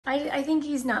I think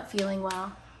he's not feeling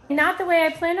well. Not the way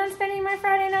I planned on spending my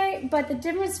Friday night, but the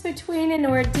difference between an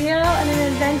ordeal and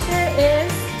an adventure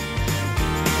is...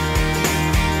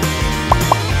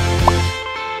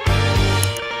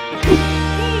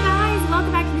 Hey guys,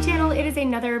 welcome back to the channel. It is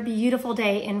another beautiful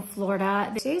day in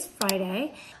Florida. Today's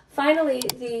Friday. Finally,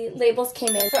 the labels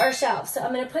came in for our shelves, so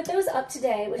I'm gonna put those up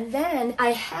today. And then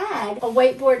I had a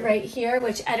whiteboard right here,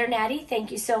 which Natty,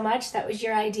 thank you so much. That was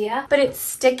your idea. But it's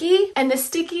sticky, and the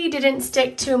sticky didn't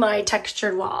stick to my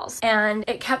textured walls. And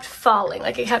it kept falling,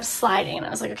 like it kept sliding. And I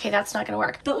was like, okay, that's not gonna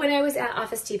work. But when I was at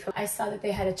Office Depot, I saw that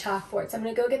they had a chalkboard. So I'm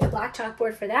gonna go get the black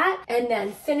chalkboard for that, and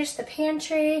then finish the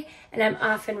pantry, and I'm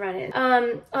off and running.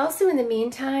 Also in the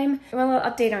meantime, I want a little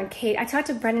update on Kate. I talked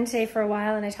to Brennan today for a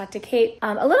while, and I talked to Kate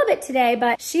a little bit today,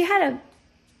 but she had a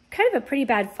kind of a pretty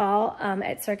bad fall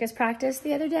at circus practice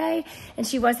the other day, and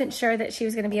she wasn't sure that she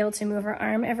was going to be able to move her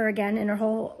arm ever again in her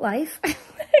whole life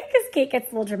because Kate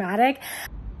gets a little dramatic.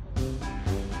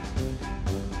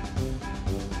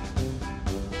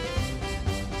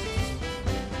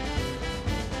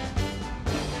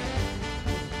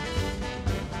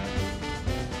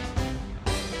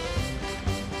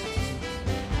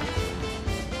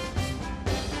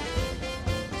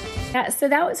 Yeah, so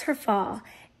that was her fall,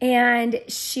 and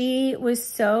she was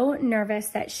so nervous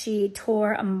that she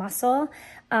tore a muscle,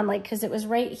 because it was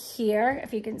right here,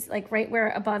 if you can, like right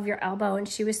where above your elbow, and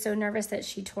she was so nervous that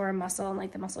she tore a muscle and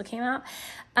like the muscle came out.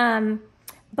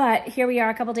 But here we are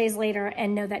a couple days later,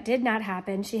 and no, that did not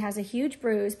happen. She has a huge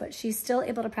bruise, but she's still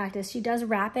able to practice. She does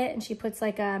wrap it, and she puts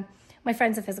like my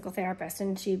friend's a physical therapist,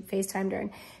 and she FaceTimed her,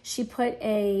 and she put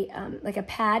a like a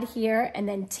pad here and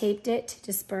then taped it to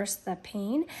disperse the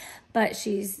pain, but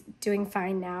she's doing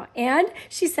fine now. And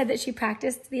she said that she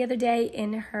practiced the other day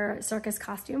in her circus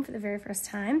costume for the very first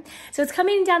time. So it's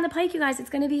coming down the pike, you guys. It's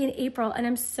gonna be in April, and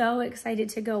I'm so excited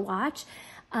to go watch.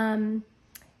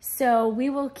 So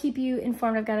we will keep you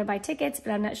informed. I've got to buy tickets,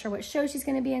 but I'm not sure what show she's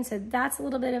going to be in, so that's a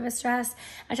little bit of a stress.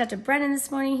 I talked to Brennan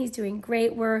this morning. He's doing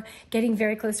great. We're getting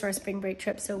very close to our spring break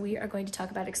trip, so we are going to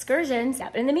talk about excursions.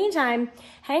 But in the meantime,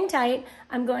 hang tight.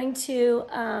 I'm going to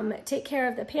take care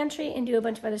of the pantry and do a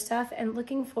bunch of other stuff, and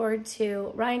looking forward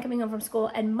to Ryan coming home from school,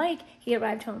 and Mike, he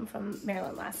arrived home from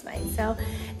Maryland last night. So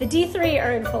the D3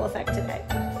 are in full effect today.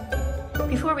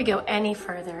 Before we go any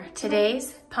further,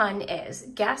 today's pun is,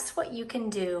 guess what you can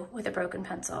do with a broken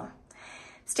pencil.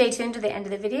 Stay tuned to the end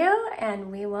of the video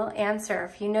and we will answer.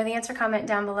 If you know the answer, comment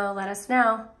down below, let us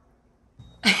know.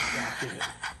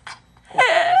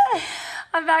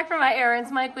 I'm back from my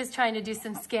errands. Mike was trying to do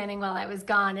some scanning while I was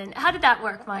gone. And how did that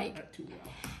work, Mike?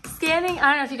 Scanning,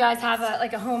 I don't know if you guys have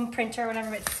like a home printer or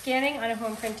whatever, but scanning on a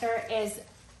home printer is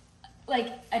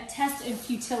like a test of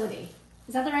futility.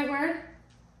 Is that the right word?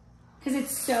 Because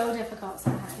it's so difficult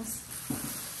sometimes.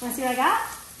 Want to see what I got?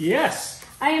 Yes.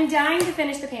 I am dying to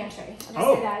finish the pantry. I'll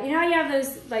just say that. You know how you have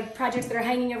those like projects that are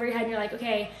hanging over your head and you're like,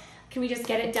 okay, can we just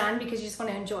get it done because you just want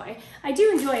to enjoy? I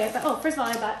do enjoy it, but first of all,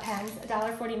 I bought pens,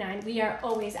 $1.49. We are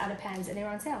always out of pens, and they were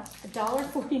on sale.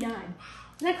 $1.49. Isn't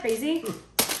that crazy?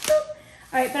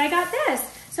 All right, but I got this.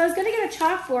 So I was gonna get a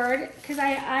chalkboard because I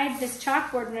had this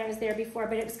chalkboard when I was there before,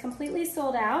 but it was completely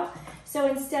sold out. So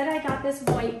instead I got this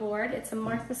whiteboard. It's a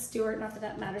Martha Stewart, not that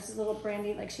that matters, it's a little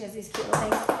brandy, like she has these cute little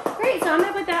things. Great, so I'm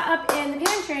gonna put that up in the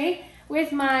pantry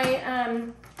with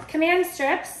my command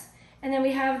strips, and then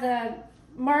we have the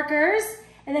markers,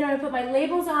 and then I'm gonna put my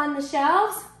labels on the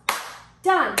shelves.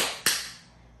 Done.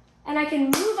 And I can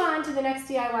move on to the next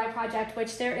DIY project,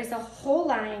 which there is a whole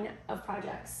line of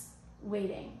projects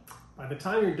waiting. By the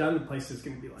time you're done, the place is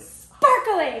going to be like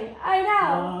sparkling. I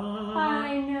know.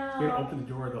 I know. You're going to open the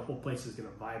door, the whole place is going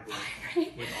to vibrate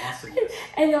with awesomeness.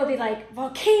 And there'll be like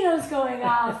volcanoes going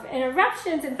off and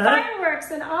eruptions and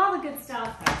fireworks and all the good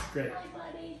stuff. That's great. Hi,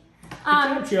 buddy. Good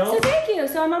job, Jill. So thank you.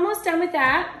 So I'm almost done with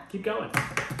that. Keep going.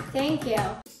 Thank you.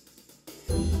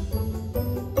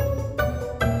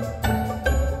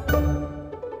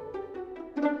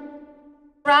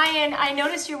 Ryan, I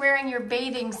noticed you're wearing your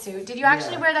bathing suit. Did you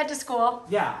actually wear that to school?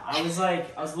 Yeah, I was a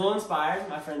little inspired.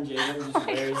 My friend Jaden just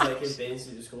wears like his bathing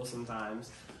suit to school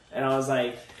sometimes. And I was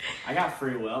like, I got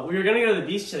free will. We were gonna go to the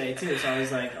beach today too, so I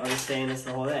was like, I'll just stay in this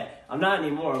the whole day. I'm not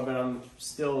anymore, but I'm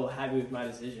still happy with my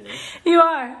decision. You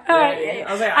are? All right.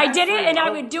 I was like, I did it and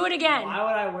I would do it again. Why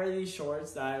would I wear these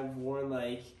shorts that I've worn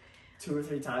like 2 or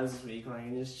 3 times this week when I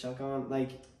can just chuck on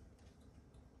like...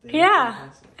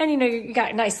 Yeah, and you know, you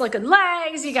got nice looking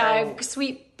legs, you got a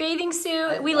sweet bathing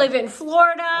suit. We live in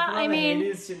Florida. I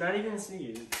mean, not even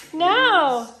sneakers.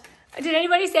 No. Did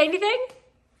anybody say anything?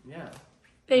 Yeah.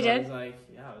 They did? I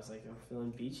was like, I'm feeling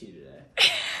beachy today.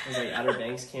 was like Outer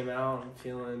Banks came out. I'm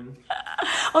feeling.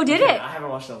 Oh, did it? I haven't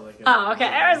watched all of it. Oh, okay.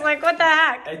 I was like, what the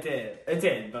heck? It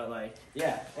did, but like,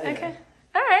 yeah. Anyway. Okay.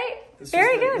 All right.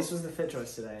 This was the fit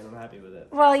choice today, and I'm happy with it.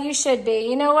 Well, you should be.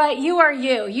 You know what? You are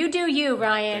you. You do you,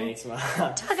 Ryan. Thanks, Mom.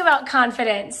 Talk about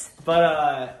confidence.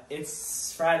 But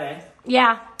it's Friday.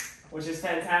 Yeah. Which is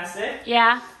fantastic.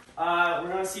 Yeah. We're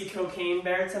gonna see Cocaine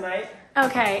Bear tonight.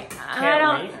 Okay.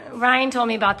 Wait. Ryan told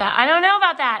me about that. I don't know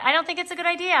about that. I don't think it's a good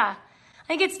idea. I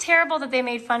think it's terrible that they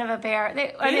made fun of a bear.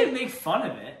 They didn't make fun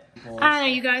of it. I don't know,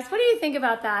 you guys. What do you think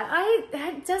about that?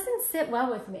 That doesn't sit well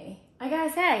with me. I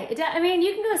gotta say. I mean,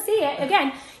 you can go see it.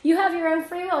 Again, you have your own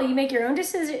free will. You make your own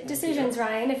decisions,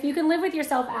 Ryan. If you can live with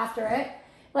yourself after it,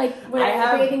 like with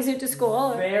a bathing suit to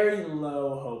school. Very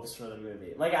low hopes for the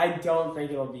movie. Like, I don't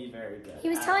think it'll be very good. He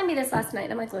was telling me this last night.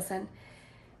 And I'm like, listen,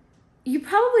 you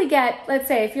probably get, let's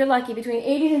say, if you're lucky, between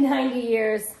 80 to 90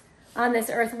 years on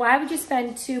this earth. Why would you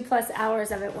spend 2+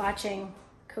 hours of it watching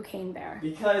Cocaine Bear?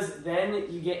 Because then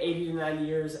you get 80 to 90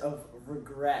 years of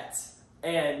regret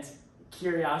and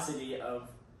curiosity of,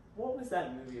 what was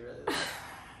that movie really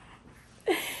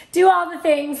like? Do all the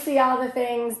things, see all the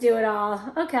things, do it all.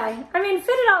 Okay. I mean,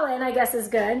 fit it all in, I guess, is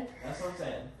good. That's what I'm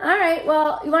saying. All right.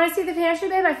 Well, you want to see the pantry,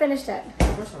 babe? I finished it.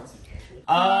 Of course I want to see the pantry.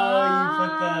 Oh, you put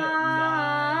the...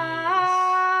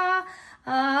 Nice.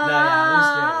 No, yeah, it was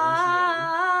good.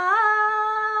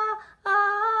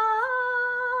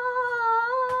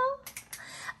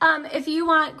 If you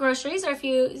want groceries, or if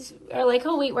you are like,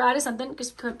 oh wait, we're out of something,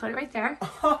 just put it right there.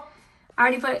 I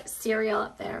already put cereal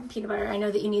up there, peanut butter. I know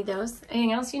that you need those.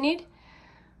 Anything else you need?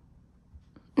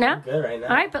 No? I'm good right now.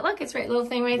 All right, but look, it's right, little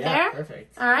thing right there. Yeah,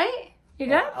 perfect. All right, you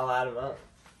good? I'll add them up.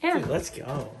 Yeah. Dude, let's go.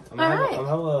 I'm All having right. a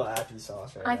little happy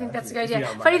sauce right now. I think that's a good if you idea.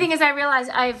 don't mind. Funny thing is, I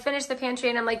realized I finished the pantry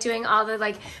and I'm like doing all the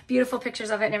like beautiful pictures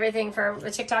of it and everything for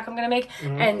the TikTok I'm gonna make,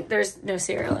 and there's no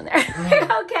cereal in there.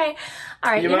 Okay,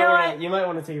 all right. You know what? You might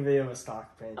want to take a video of a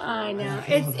stock pantry. I know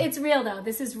it's real though.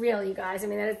 This is real, you guys. I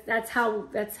mean, that's how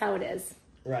it is.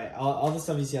 Right. All the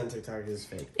stuff you see on TikTok is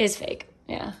fake. Is fake.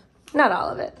 Yeah, not all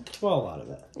of it. Well, a lot of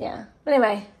it. Yeah. But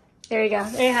anyway. There you go.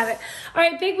 There you have it. All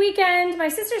right, big weekend. My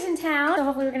sister's in town, so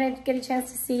hopefully we're going to get a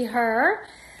chance to see her.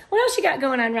 What else you got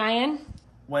going on, Ryan?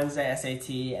 Wednesday, SAT,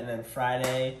 and then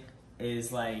Friday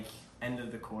is like end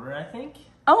of the quarter, I think.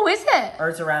 Oh, is it? Or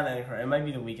it's around the end of the quarter. It might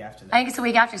be the week after that. I think it's the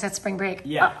week after, because that's spring break.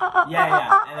 Yeah.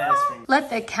 Yeah. And then it's spring break. Let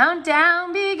the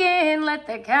countdown begin. Let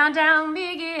the countdown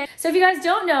begin. So if you guys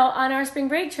don't know, on our spring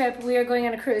break trip, we are going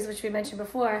on a cruise, which we mentioned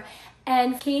before,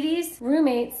 and Katie's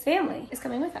roommate's family is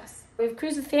coming with us. We've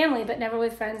cruised with family, but never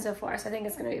with friends so far, so I think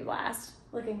it's going to be a blast.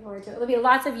 Looking forward to it. There'll be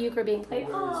lots of euchre being played.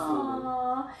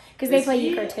 Aww. Because they play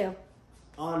euchre too.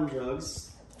 On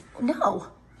drugs? No.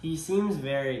 He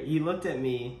looked at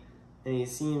me, and he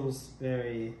seems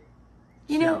very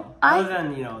You know, chill. Other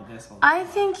than, this one. I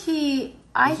think He's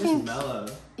just mellow.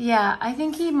 Yeah, I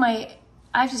think he might,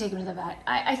 I have to take him to the vet.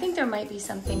 I think there might be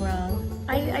something wrong.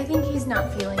 I think he's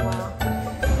not feeling well.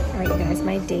 All right, you guys,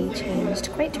 my day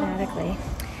changed quite dramatically.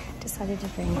 Decided to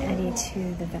bring Eddie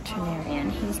to the veterinarian.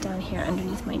 He's down here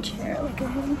underneath my chair. Look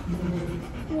at him.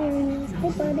 There he is. Hi,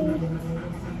 buddy.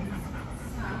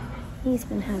 He's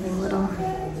been having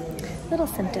little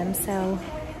symptoms, so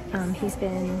he's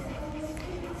been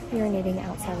urinating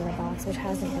outside of the box, which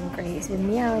hasn't been great. He's been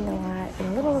meowing a lot, been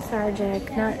a little lethargic,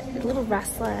 a little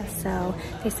restless. So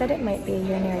they said it might be a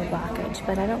urinary blockage,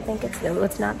 but I don't think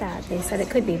it's not that. They said it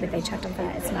could be, but they checked on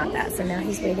that. It's not that. So now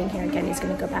he's waiting here again. He's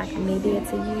going to go back. Maybe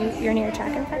it's a urinary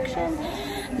tract infection.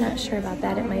 Not sure about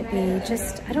that. It might be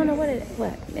just, I don't know what.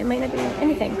 It might not be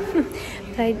anything.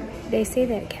 But they say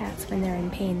that cats, when they're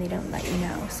in pain, they don't let you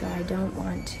know. So I don't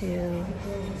want to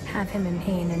have him in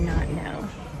pain and not know.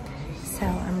 So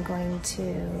I'm going to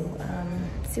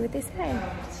see what they say.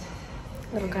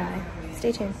 Little guy.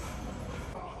 Stay tuned.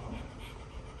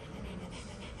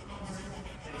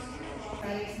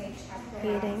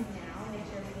 Waiting.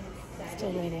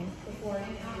 Still waiting.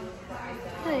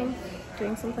 Hi.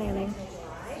 Doing some planning.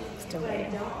 Still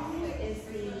waiting.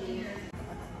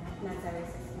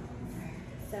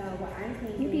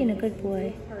 You being a good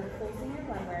boy.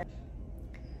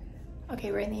 Okay,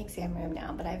 we're in the exam room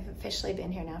now, but I've officially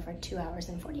been here now for 2 hours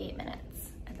and 48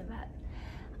 minutes at the vet.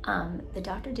 The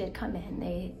doctor did come in.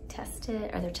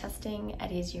 They're testing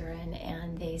Eddie's urine,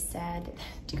 and they said,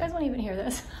 do you guys want to even hear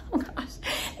this? Oh gosh.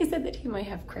 They said that he might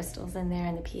have crystals in there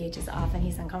and the pH is off and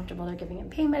he's uncomfortable. They're giving him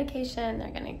pain medication.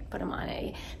 They're going to put him on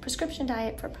a prescription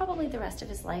diet for probably the rest of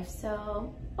his life.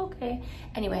 So, okay.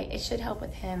 Anyway, it should help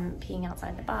with him peeing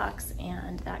outside the box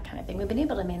and that kind of thing. We've been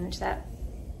able to manage that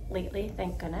lately,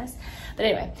 thank goodness. But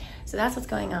anyway, so that's what's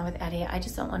going on with Eddie. I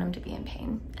just don't want him to be in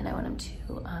pain, and I want him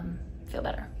to feel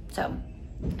better. So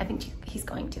I think he's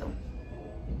going to.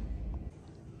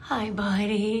 Hi,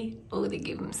 buddy. Oh, they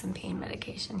gave him some pain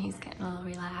medication. He's getting a little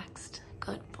relaxed.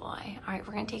 Good boy. All right,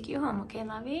 we're gonna take you home, okay,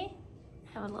 lovey?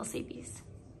 Have a little sleepies.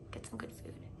 Get some good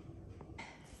food.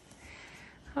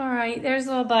 All right, there's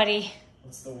little buddy.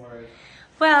 What's the word?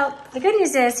 Well, the good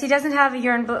news is he doesn't have a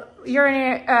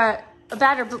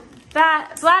bladder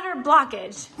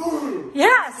blockage.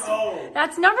 Yes,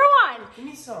 that's number one. Give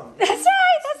me some. That's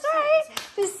right, that's right.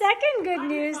 The second good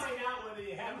news.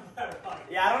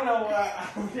 Yeah, I don't know what, I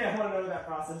want to know what that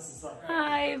process is like.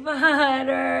 Hi,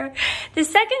 butter. The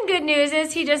second good news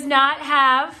is he does not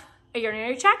have a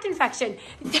urinary tract infection.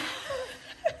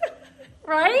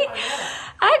 Right?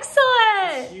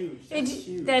 Excellent. That's huge. That's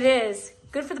huge. That is.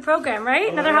 Good for the program, right?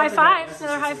 Well, Another high five.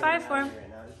 Another high five for him.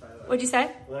 Right, What'd you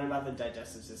say? Learn about the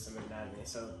digestive system anatomy,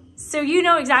 So you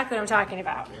know exactly what I'm talking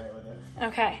about. right with it.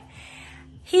 Okay.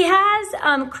 He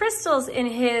has crystals in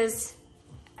his...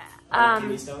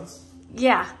 Kidney stones?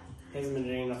 Yeah. He hasn't been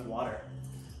drinking enough water.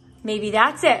 Maybe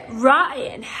that's it.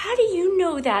 Ryan, how do you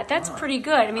know that? That's pretty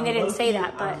good. I mean, they didn't say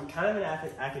that, but... I'm kind of an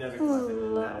academic weapon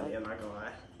in anatomy, I'm not going to lie.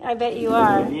 I bet you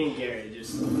are. Me and Gary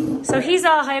just... So he's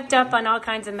all hyped up on all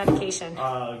kinds of medication.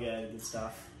 Oh, good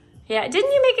stuff. Yeah,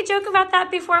 didn't you make a joke about that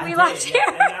before we left here?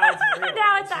 Yeah, and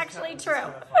Now it's actually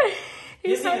true.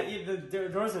 The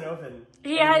doors are open.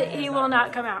 He will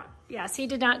not come out. Yes, he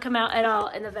did not come out at all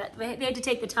in the vet. They had to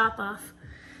take the top off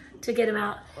to get him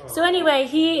out. So anyway,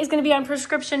 he is going to be on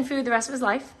prescription food the rest of his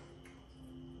life.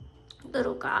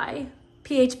 Little guy.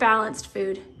 pH balanced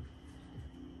food.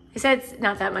 He said it's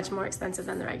not that much more expensive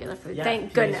than the regular food. Yeah,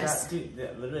 Thank goodness. Dude,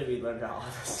 literally we learned about all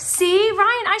this. See,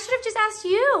 Ryan, I should have just asked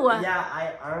you. Yeah,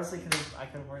 I honestly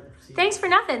couldn't work the procedure. Thanks for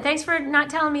nothing. Thanks for not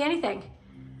telling me anything.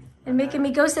 And making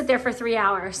me go sit there for 3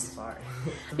 hours. Sorry.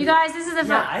 You guys, this is a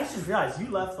Yeah, I just realized you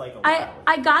left like a while.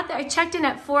 I got there. I checked in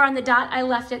at 4 on the dot. I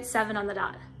left at 7 on the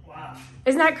dot. Wow.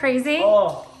 Isn't that crazy?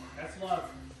 Oh, That's love.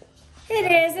 It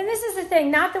is, and this is the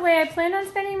thing. Not the way I planned on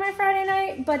spending my Friday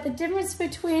night, but the difference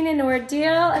between an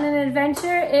ordeal and an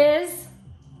adventure is...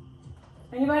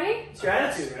 Anybody? it's your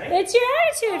attitude, right? It's your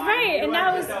attitude, right? And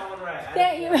that was... that one right.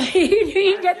 That you knew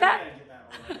you'd get that?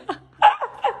 That one right.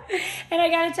 And I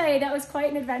gotta tell you, that was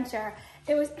quite an adventure.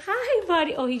 It was, hi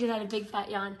buddy. Oh, he just had a big fat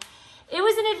yawn. It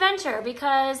was an adventure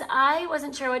because I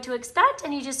wasn't sure what to expect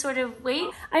and you just sort of wait.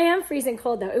 I am freezing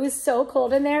cold though. It was so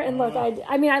cold in there. And look,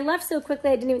 I mean, I left so quickly,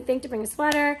 I didn't even think to bring a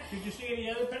sweater. Did you see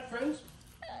any other pet friends?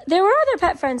 There were other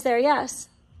pet friends there, yes.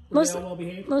 Were they all well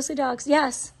behaved? Mostly dogs,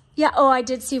 yes. Yeah, oh, I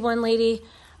did see one lady.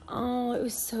 Oh, it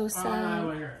was so sad. I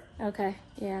want to hear it. Okay,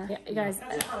 yeah. You guys,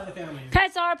 That's a part of the family.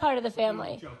 pets are part of the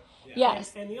family. Joke.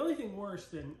 Yes. And the only thing worse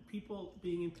than people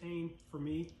being in pain for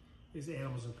me is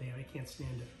animals in pain. I can't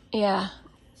stand it. Yeah.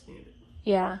 Stand it.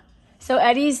 Yeah. So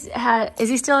Eddie's is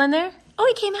he still in there? Oh,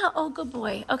 he came out. Oh, good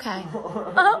boy. Okay.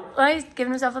 Oh, well, he's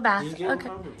giving himself a bath. He's getting Okay.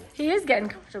 comfortable. He is getting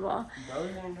comfortable. Bro's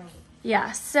getting comfortable.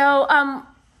 Yeah. So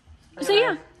so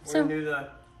yeah. We're So gonna do the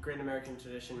great American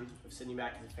tradition of sitting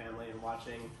back as a family and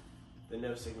watching the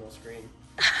no signal screen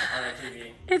on our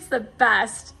TV. it's the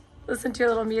best. Listen to your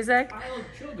little music. I have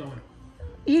a chill going.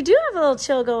 You do have a little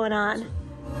chill going on.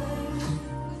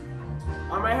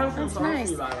 I might have some That's songs nice.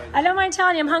 for you, by the way. I don't mind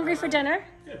telling you, I'm hungry for dinner.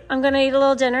 I'm gonna eat a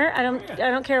little dinner. I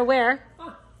don't care where,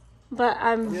 but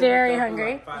I'm very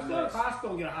hungry. Let's go to Costco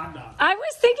and get a hot dog. I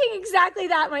was thinking exactly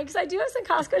that, Mike, because I do have some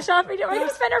Costco shopping. We're going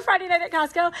to spend our Friday night at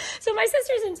Costco. So my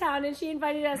sister's in town, and she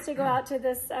invited us to go out to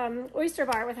this oyster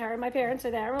bar with her. My parents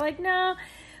are there. We're like, no,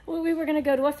 we were going to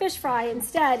go to a fish fry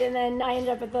instead. And then I ended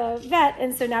up at the vet,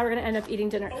 and so now we're going to end up eating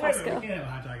dinner at Oh, wait a minute. Costco. We can't have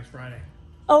a hot dog. It's Friday.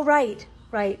 Oh, right.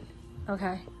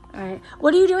 Okay. All right.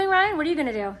 What are you doing, Ryan? What are you going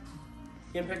to do?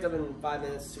 Getting picked up in 5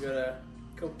 minutes to go to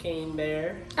Cocaine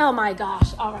Bear. Oh, my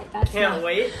gosh. All right. That's Can't nice.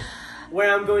 wait.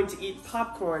 Where I'm going to eat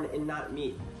popcorn and not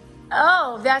meat.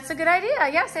 Oh, that's a good idea.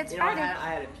 Yes, it's You know, I Friday.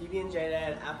 had a PB&J, I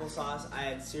had applesauce, I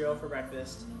had cereal for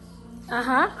breakfast.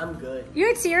 Uh-huh. I'm good. You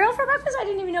had cereal for breakfast? I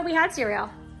didn't even know we had cereal.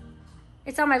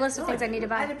 It's on my list of things I need to I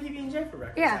buy. had a PB&J for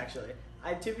breakfast, Yeah. actually. I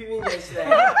had 2 PB&Js today.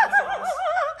 Applesauce,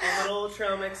 a little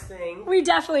trail mix thing. We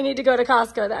definitely need to go to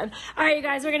Costco then. All right, you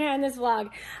guys, we're going to end this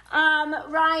vlog.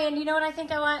 Ryan, you know what I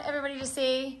think I want everybody to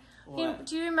see? Do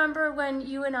you remember when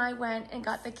you and I went and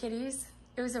got the kitties?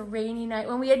 It was a rainy night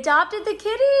when we adopted the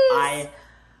kitties. I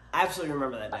absolutely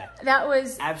remember that day. That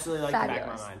was Absolutely like the back of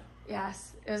fabulous. my mind.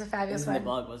 Yes, it was a It fabulous was in the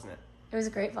one. vlog, wasn't it? It was a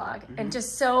great vlog and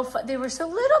just so fun. They were so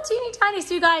little teeny tiny.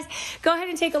 So you guys go ahead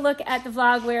and take a look at the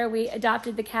vlog where we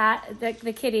adopted the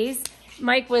kitties.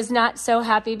 Mike was not so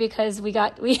happy because we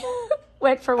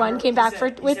went for one, came back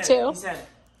with 2. He said,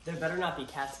 there better not be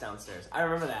cats downstairs. I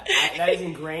remember that. That is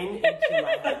ingrained into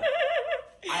my head.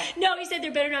 No, he said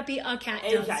there better not be a cat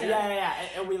A downstairs. cat, yeah.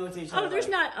 And we looked at each other. Oh, there's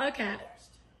like, not a cat.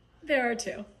 There are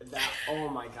two. Oh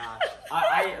my gosh.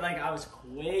 I was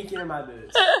quaking in my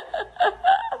boots.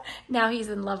 Now he's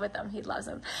in love with them. He loves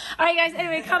them. All right, guys.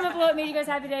 Anyway, comment below what made you guys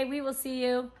happy today. We will see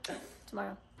you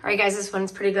tomorrow. All right, guys. This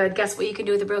one's pretty good. Guess what you can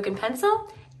do with a broken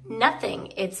pencil?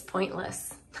 Nothing. It's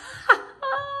pointless.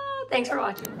 Thanks for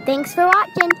watching. Thanks for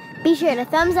watching. Be sure to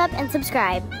thumbs up and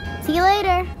subscribe. See you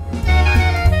later.